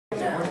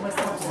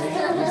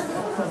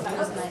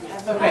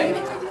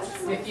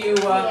you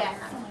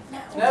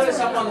notice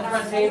up on the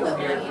front table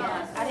here,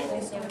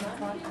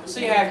 you'll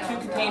see I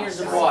have 2 containers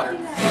of water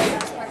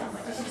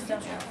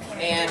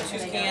and 2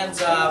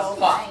 cans of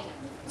pop.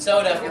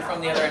 Soda if you're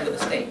from the other end of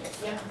the state.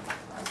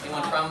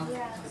 Anyone from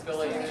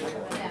Philly?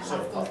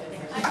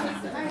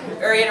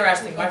 Very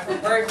interesting. My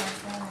very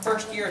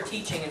first year of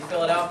teaching in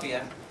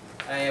Philadelphia,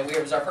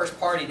 it was our first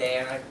party day,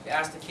 and I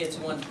asked the kids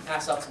who wanted to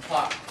pass out some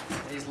pop.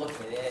 They just looked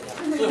at me. They had no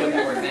clue what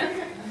that word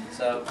meant.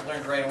 So I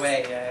learned right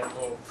away. I had a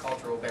little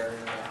cultural barrier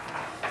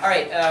there. All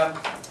right.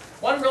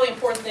 One really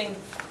important thing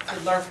to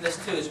learn from this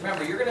too is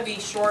remember you're going to be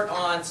short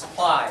on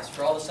supplies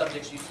for all the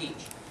subjects you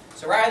teach.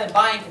 So rather than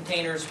buying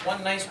containers,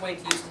 one nice way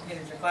to use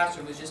containers in your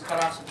classroom is just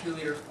cut off some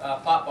 2-liter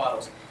pop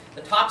bottles.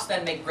 The tops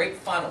then make great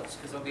funnels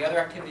because there'll be other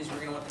activities we're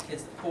going to want the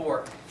kids to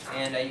pour,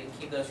 and you can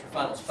keep those for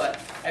funnels. But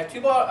I have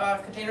 2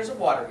 containers of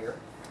water here,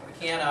 a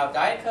can of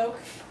Diet Coke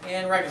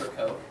and regular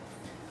Coke,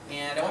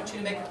 and I want you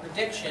to make a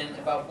prediction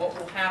about what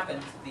will happen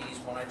to these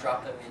when I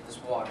drop them in this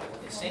water. Will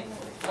they sink? Will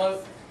they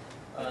float?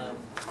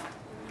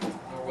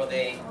 Or will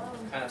they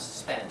kind of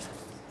suspend?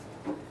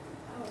 You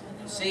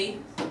see?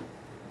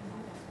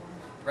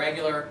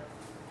 Regular.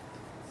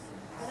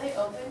 Are they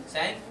open?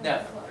 Sank?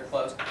 No, they're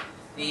closed.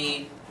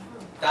 The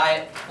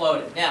Diet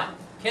floated. Now,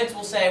 kids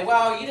will say,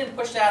 well, you didn't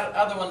push that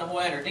other one the whole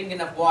end, or didn't get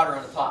enough water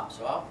on the top,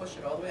 so I'll push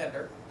it all the way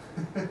under.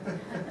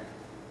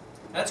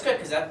 That's good,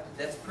 because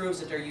that proves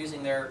that they're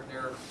using their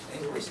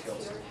inquiry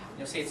skills.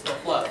 You'll see it still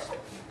flows.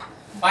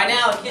 By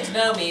now, the kids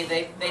know me.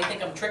 They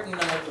think I'm tricking them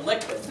with the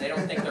liquids. They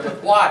don't think they're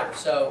with water,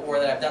 or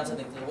that I've done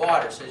something to the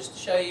water. So just to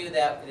show you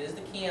that it is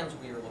the cans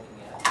we were looking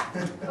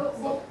at.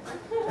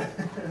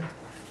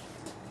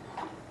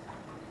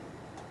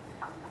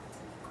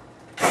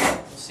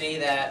 You'll see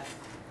that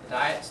the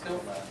Diet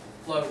still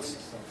floats,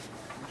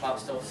 the pop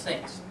still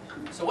sinks.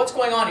 So what's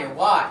going on here?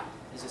 Why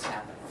is this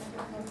happening?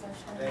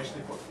 They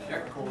actually put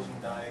chemicals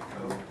in Diet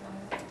Coke.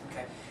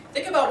 Okay.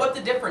 Think about what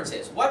the difference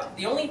is.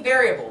 The only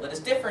variable that is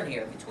different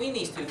here between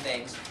these two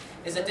things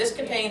is that this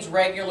contains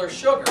regular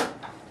sugar.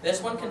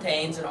 This one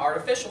contains an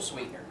artificial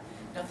sweetener.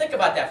 Now think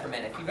about that for a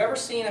minute. If you've ever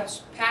seen a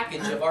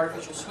package of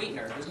artificial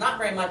sweetener, there's not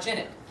very much in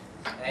it.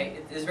 Okay?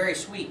 It is very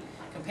sweet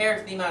compared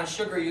to the amount of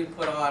sugar you'd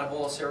put on a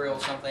bowl of cereal or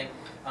something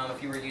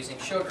if you were using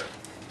sugar.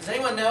 Does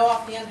anyone know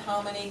offhand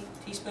how many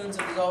teaspoons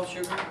of dissolved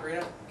sugar are in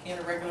a can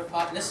of regular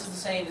pop? And this is the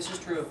same. This is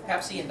true of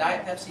Pepsi and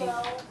Diet Pepsi.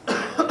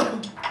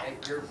 Okay,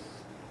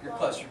 you're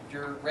close.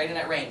 You're right in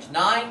that range.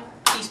 9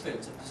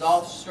 teaspoons of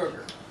dissolved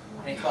sugar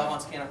in a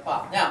 12-ounce can of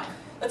pop. Now,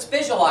 let's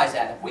visualize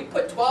that. If we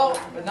put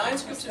 9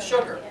 scoops of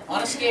sugar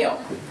on a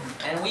scale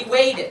and we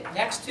weighed it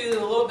next to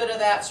a little bit of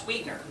that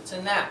sweetener that's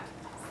in that,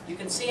 you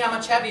can see how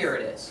much heavier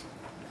it is.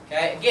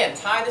 Okay, again,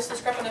 tie this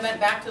discrepant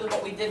event back to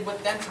what we did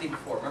with density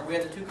before. Remember we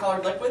had the 2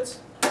 colored liquids?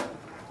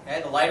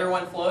 Okay, the lighter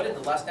one floated,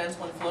 the less dense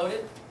one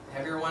floated, the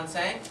heavier one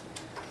sank.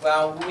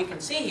 Well, what we can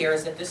see here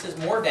is that this is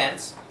more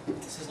dense,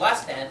 this is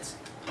less dense,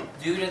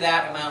 due to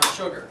that amount of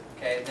sugar,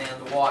 okay, than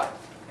the water.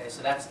 Okay,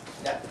 so that's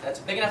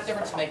a big enough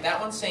difference to make that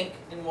one sink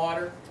in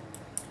water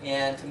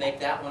and to make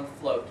that one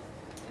float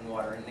in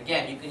water. And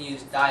again, you can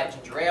use Diet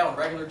Ginger Ale and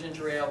regular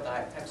Ginger Ale,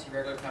 Diet Pepsi,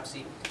 regular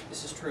Pepsi.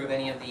 This is true of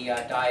any of the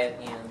Diet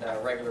and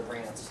regular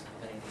brands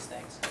of any of these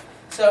things.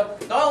 So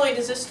not only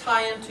does this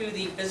tie into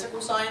the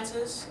physical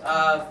sciences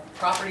of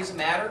properties of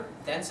matter,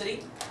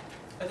 density,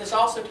 but this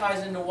also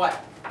ties into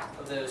what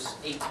of those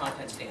 8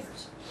 content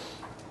standards?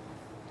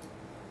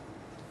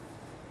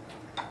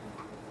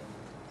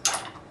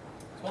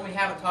 It's one we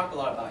haven't talked a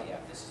lot about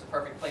yet. This is a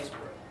perfect place for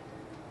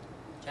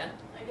it. Jen?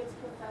 Like it's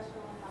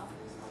professional health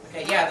or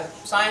something. Okay, yeah, the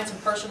science and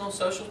personal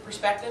social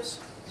perspectives.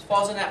 This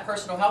falls in that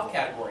personal health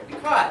category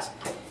because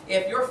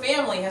if your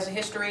family has a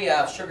history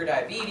of sugar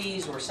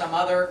diabetes or some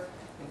other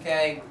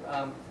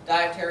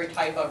dietary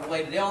type of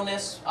related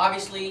illness,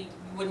 obviously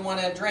you wouldn't want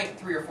to drink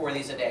 3 or 4 of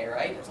these a day,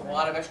 right? It's a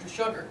lot of extra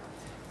sugar.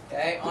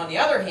 Okay. On the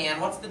other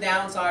hand, what's the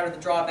downside or the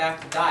drawback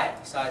to diet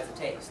besides the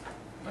taste?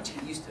 Once you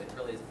get used to it, it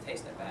really doesn't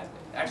taste that bad.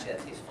 But actually,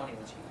 that tastes funny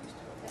once you get used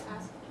to it.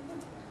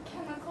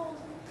 Chemicals.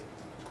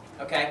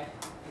 Okay.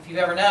 If you've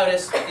ever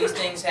noticed, these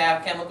things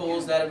have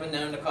chemicals that have been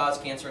known to cause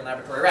cancer in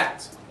laboratory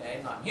rats. Okay,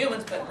 not in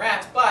humans, but in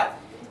rats. But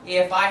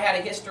if I had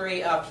a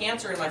history of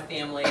cancer in my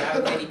family, I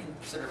would maybe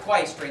consider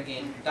twice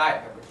drinking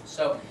diet beverages.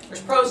 So there's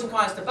pros and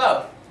cons to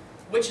both.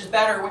 Which is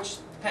better, which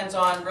depends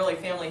on really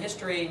family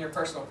history and your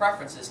personal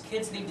preferences.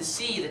 Kids need to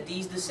see that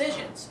these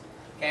decisions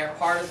are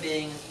part of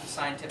being a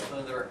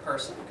scientifically literate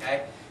person.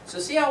 Okay? So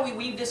see how we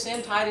weave this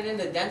in, tied it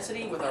into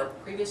density with our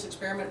previous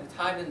experiment and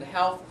tied it into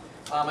health.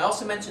 I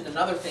also mentioned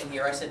another thing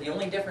here. I said the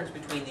only difference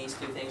between these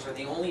 2 things, or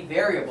the only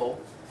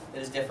variable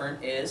that is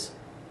different is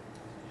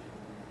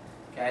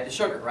the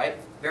sugar, right?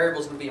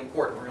 Variables would be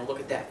important. We're going to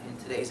look at that in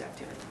today's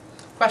activity.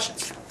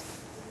 Questions?